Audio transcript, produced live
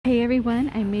Hey everyone,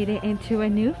 I made it into a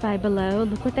new Five Below.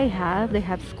 Look what they have. They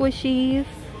have squishies,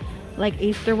 like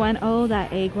Easter one. Oh,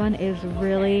 that egg one is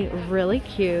really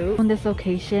cute. On this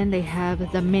location, they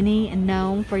have the mini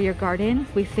gnome for your garden.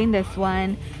 We've seen this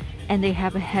one, and they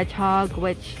have a hedgehog,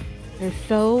 which is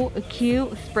so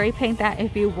cute. Spray paint that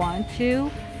if you want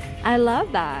to. I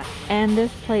love that. And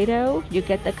this Play-Doh, you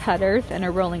get the cutters and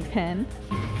a rolling pin.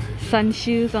 Sun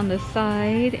shoes on the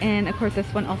side, and of course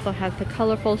this one also has the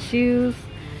colorful shoes.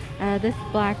 This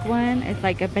black one is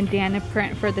like a bandana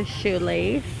print for the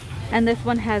shoelace, and this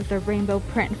one has the rainbow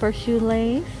print for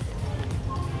shoelace.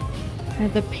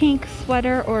 There's a pink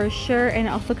sweater or a shirt, and it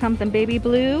also comes in baby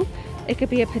blue. It could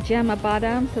be a pajama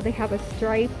bottom, so they have a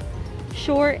stripe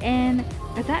short, and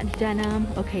is that denim?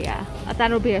 Okay, yeah, I thought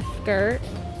it would be a skirt.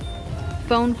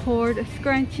 Phone cord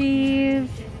scrunchies.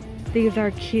 These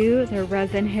are cute. They're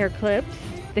resin hair clips.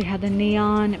 They have the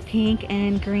neon pink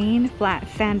and green flat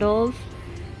sandals.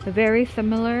 Very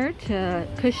similar to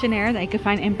Cushionaire that you can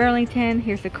find in Burlington.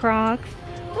 Here's the Crocs.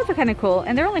 Those are kind of cool,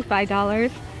 and they're only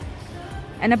 $5.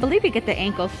 And I believe you get the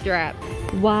ankle strap.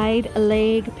 Wide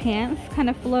leg pants, kind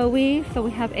of flowy. So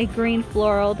we have a green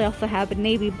floral. They also have a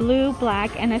navy blue,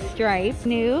 black, and a stripe.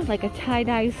 New, like a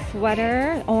tie-dye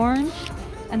sweater, orange.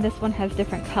 And this one has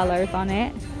different colors on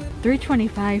it.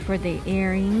 $3.25 for the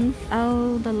earrings.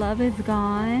 Oh, the love is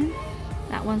gone.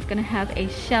 That one's gonna have a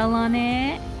shell on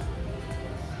it.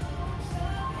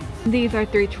 These are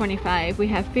 $3.25. We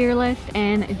have Fearless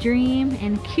and Dream,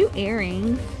 and cute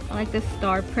earrings. I like the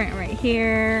star print right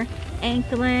here.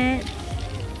 Anklets.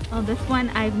 Oh, this one,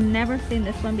 I've never seen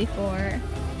this one before.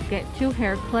 Get 2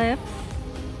 hair clips.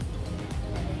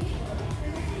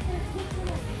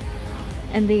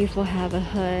 And these will have a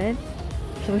hood.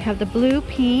 So we have the blue,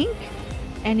 pink,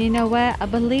 and you know what? I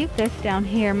believe this down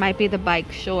here might be the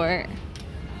bike short.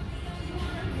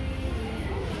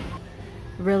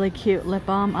 Really cute lip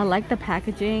balm. I like the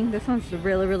packaging. This one's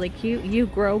really cute. You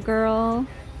grow, girl.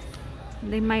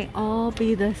 They might all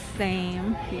be the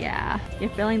same. Yeah. You're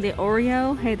feeling the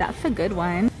Oreo? Hey, that's a good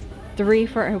one. 3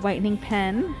 for a whitening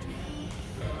pen.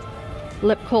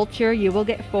 Lip Culture, you will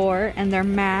get 4, and they're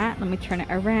matte. Let me turn it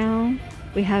around.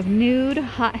 We have Nude,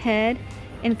 Hothead,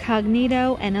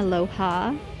 Incognito, and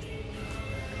Aloha.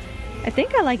 I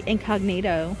think I like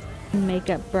Incognito.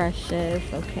 Makeup brushes,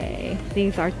 okay.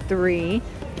 These are 3.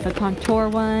 The contour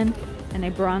one and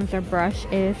a bronzer brush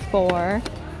is 4.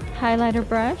 Highlighter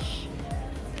brush.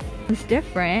 It's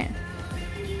different.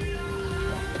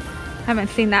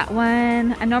 Haven't seen that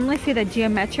one. I normally see the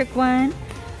geometric one.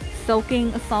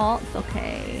 Soaking salts,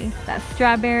 okay. That's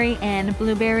strawberry and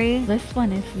blueberry. This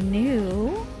one is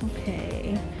new.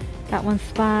 Okay. That one's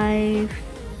 5.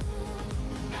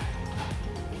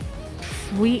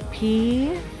 Sweet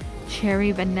pea,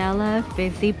 cherry vanilla,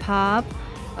 fizzy pop.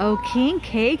 Oh, King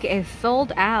Cake is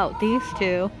sold out. These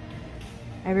 2.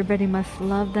 Everybody must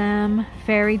love them.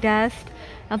 Fairy dust.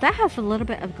 Now that has a little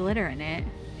bit of glitter in it.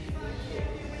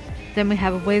 Then we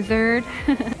have a Wizard.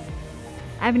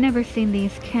 I've never seen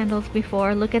these candles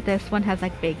before. Look at this one, has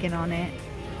like bacon on it.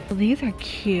 Well, these are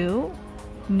cute.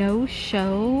 No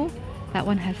Show. That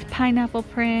one has pineapple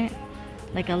print,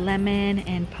 like a lemon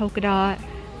and polka dot.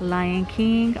 Lion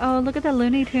King. Oh, look at the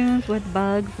Looney Tunes with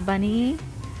Bugs Bunny.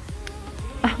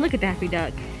 Oh, look at Daffy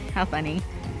Duck. How funny.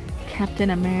 Captain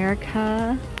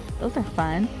America. Those are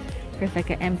fun. There's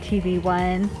like an MTV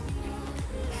one.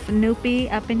 Snoopy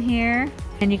up in here.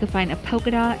 And you can find a polka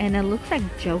dot, and it looks like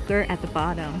Joker at the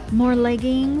bottom. More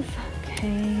leggings.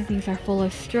 Okay, these are full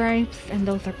of stripes, and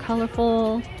those are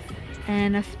colorful.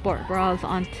 And a sport bras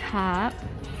on top.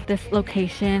 This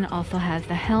location also has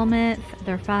the helmets.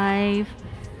 They're 5.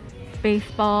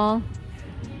 Baseball.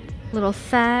 Little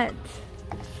set.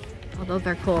 Oh, those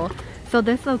are cool. So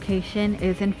this location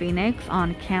is in Phoenix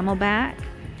on Camelback.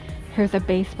 Here's a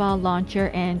baseball launcher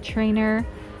and trainer.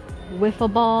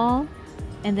 Wiffle ball.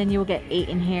 And then you'll get 8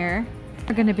 in here.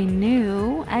 They're gonna be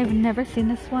new. I've never seen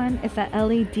this one. It's a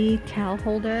LED towel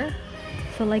holder.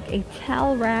 So like a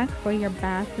towel rack for your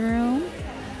bathroom.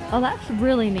 Oh, that's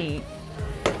really neat.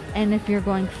 And if you're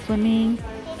going swimming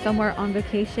somewhere on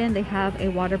vacation, they have a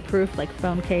waterproof like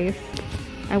phone case.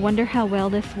 I wonder how well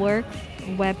this works.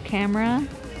 Web camera.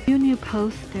 2 new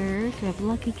posters. We have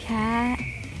Lucky Cat.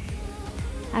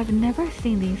 I've never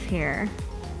seen these here.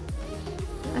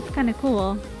 That's kind of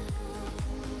cool.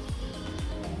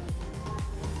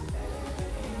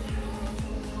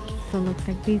 So it looks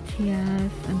like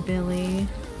BTS and Billy.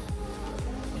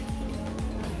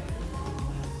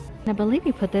 I believe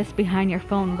you put this behind your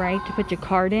phone, right? To put your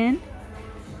card in.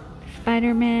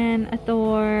 Spider-Man, a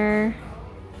Thor,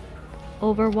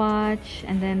 Overwatch,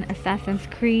 and then Assassin's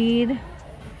Creed.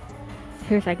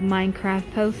 Here's like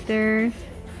Minecraft posters.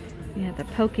 You have the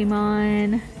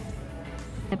Pokemon.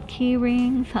 Have key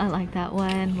rings. I like that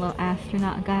one. Little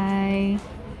astronaut guy.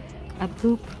 A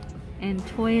poop and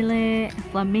toilet.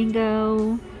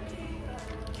 Flamingo.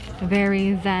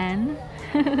 Very zen.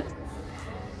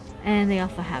 And they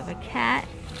also have a cat.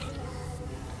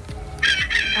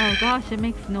 Oh gosh, it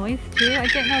makes noise too. I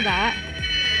didn't know that.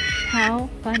 How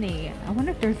funny. I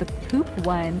wonder if there's a poop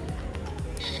one.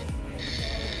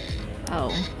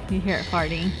 Oh, you hear it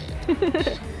farting.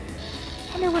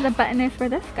 I wonder what the button is for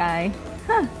this guy.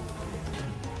 Huh.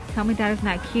 Tell me that is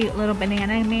not cute. Little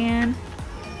banana man.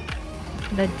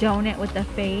 The donut with the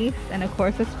face. And of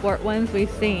course the sport ones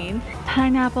we've seen.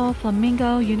 Pineapple,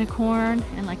 flamingo, unicorn,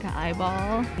 and like an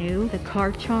eyeball. New, the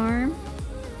car charm.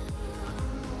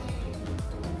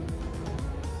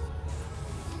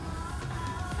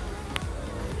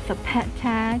 It's a pet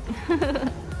tag.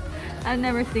 I've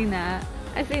never seen that.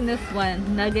 I've seen this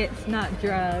one. Nuggets, not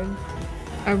drugs.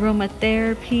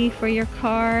 Aromatherapy for your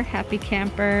car. Happy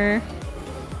camper.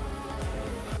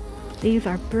 These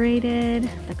are braided,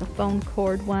 like a phone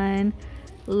cord one.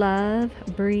 Love,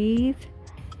 breathe,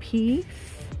 peace.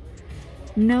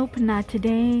 Nope, not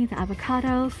today. The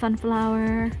avocado,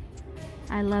 sunflower.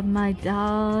 I love my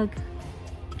dog.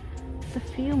 There's a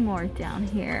few more down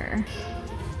here.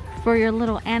 For your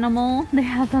little animal, they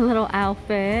have the little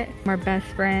outfit. Our best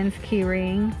friends key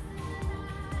ring.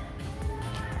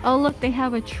 Oh look, they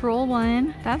have a troll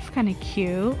one. That's kind of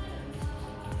cute.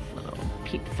 This little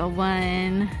pizza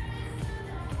one.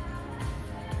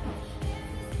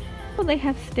 Oh, they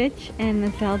have Stitch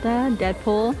and Zelda,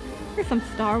 Deadpool. There's some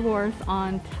Star Wars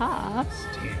on top.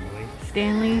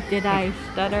 Stanley, did I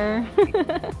stutter?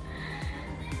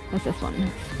 What's this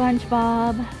one?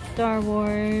 SpongeBob, Star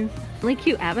Wars. Really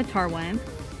cute Avatar one.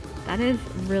 That is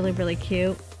really, really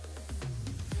cute.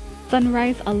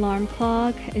 Sunrise alarm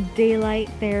clock, a daylight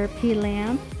therapy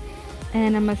lamp,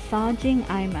 and a massaging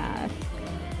eye mask.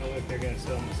 Oh look, they're gonna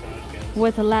sell massage guns.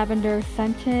 With lavender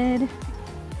scented.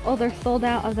 Oh, they're sold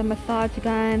out of the massage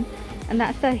gun. And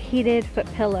that's the heated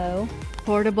foot pillow.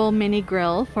 Portable mini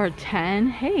grill for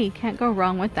 $10. Hey, can't go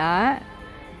wrong with that.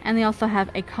 And they also have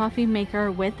a coffee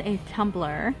maker with a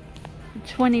tumbler.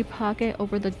 20 pocket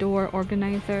over the door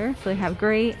organizer. So they have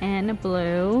gray and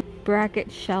blue.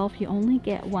 Bracket shelf, you only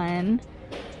get one.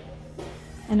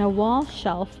 And a wall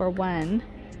shelf for one.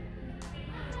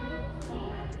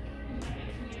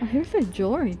 Oh, here's a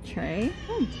jewelry tray.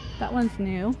 That one's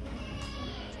new.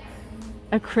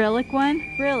 Acrylic one?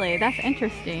 Really? That's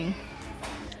interesting.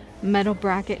 Metal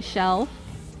bracket shelf.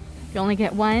 You only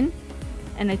get one.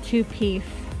 And a 2-piece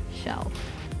shelf.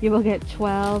 You will get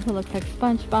 12. It looks like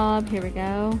SpongeBob. Here we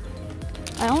go.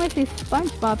 I only see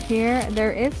SpongeBob here.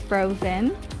 There is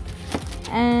Frozen.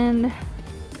 And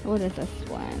what is this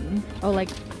one? Oh, like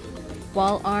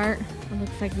wall art. It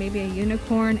looks like maybe a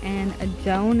unicorn and a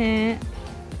donut.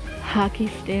 Hockey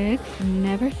sticks.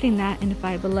 Never seen that in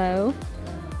Five Below.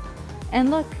 And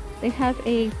look, they have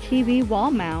a TV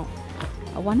wall mount.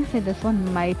 I want to say this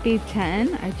one might be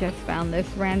 10. I just found this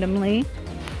randomly.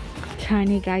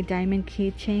 Tiny guy diamond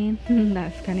keychain.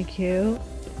 That's kind of cute.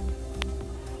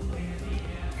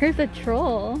 Here's a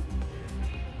troll.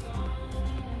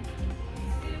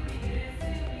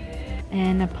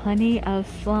 And plenty of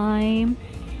slime.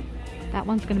 That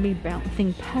one's going to be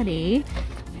bouncing putty.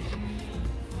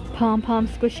 Pom pom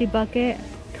squishy bucket.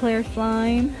 Clear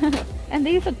slime. And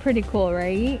these look pretty cool,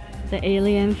 right? The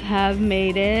aliens have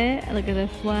made it. Look at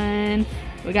this one.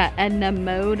 We got Edna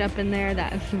Mode up in there.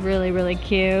 That's really, really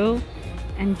cute.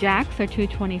 And Jacks are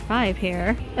 $2.25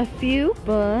 here. A few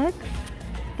books.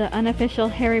 The unofficial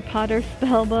Harry Potter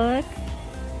spell book.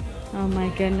 Oh my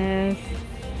goodness.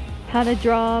 How to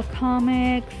draw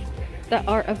comics. The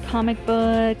art of comic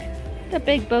book. The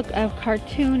big book of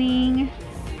cartooning.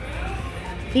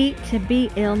 Eat to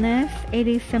beat illness,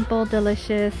 80 simple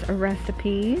delicious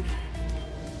recipes.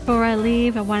 Before I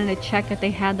leave, I wanted to check if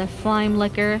they had the slime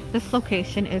liquor. This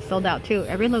location is sold out too.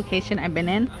 Every location I've been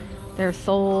in, they're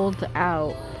sold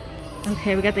out.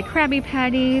 Okay, we got the Krabby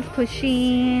Patties,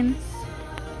 Pusheen.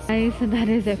 Guys, that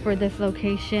is it for this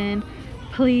location.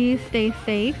 Please stay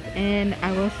safe and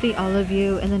I will see all of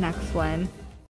you in the next one.